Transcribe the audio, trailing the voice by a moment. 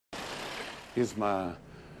Here's my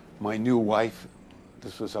new wife.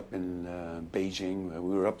 This was up in Beijing.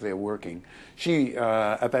 We were up there working. She,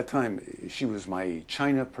 at that time, she was my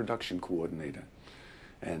China production coordinator.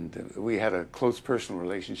 And we had a close personal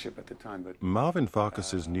relationship at the time. But Marvin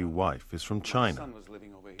Farkas's new wife is from China.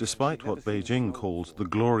 Despite what Beijing calls the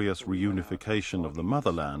glorious reunification of the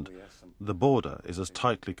motherland, the border is as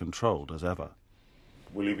tightly controlled as ever.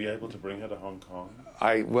 Will you be able to bring her to Hong Kong?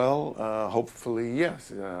 Hopefully,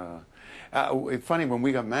 yes. It's funny, when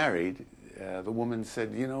we got married, the woman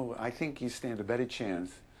said, you know, I think you stand a better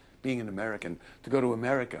chance, being an American, to go to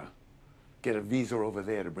America, get a visa over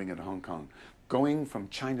there to bring her to Hong Kong. Going from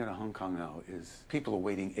China to Hong Kong now is, people are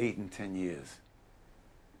waiting 8 and 10 years.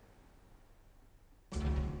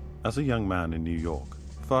 As a young man in New York,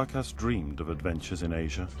 Farkas dreamed of adventures in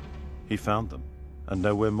Asia. He found them, and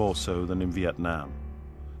nowhere more so than in Vietnam.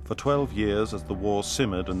 For 12 years, as the war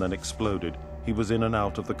simmered and then exploded, he was in and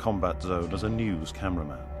out of the combat zone as a news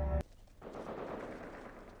cameraman.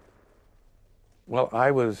 Well,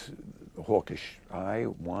 I was hawkish. I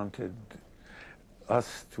wanted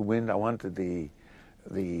us to win. I wanted the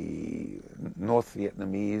North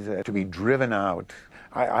Vietnamese to be driven out.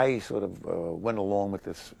 I sort of went along with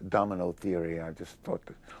this domino theory. I just thought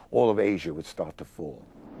that all of Asia would start to fall.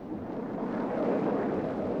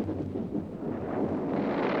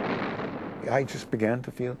 I just began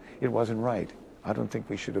to feel it wasn't right. I don't think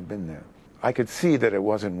we should have been there. I could see that it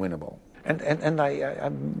wasn't winnable. And I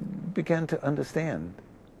began to understand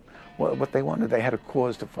what they wanted. They had a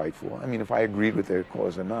cause to fight for. I mean, if I agreed with their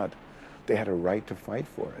cause or not, they had a right to fight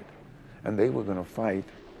for it. And they were going to fight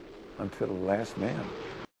until the last man.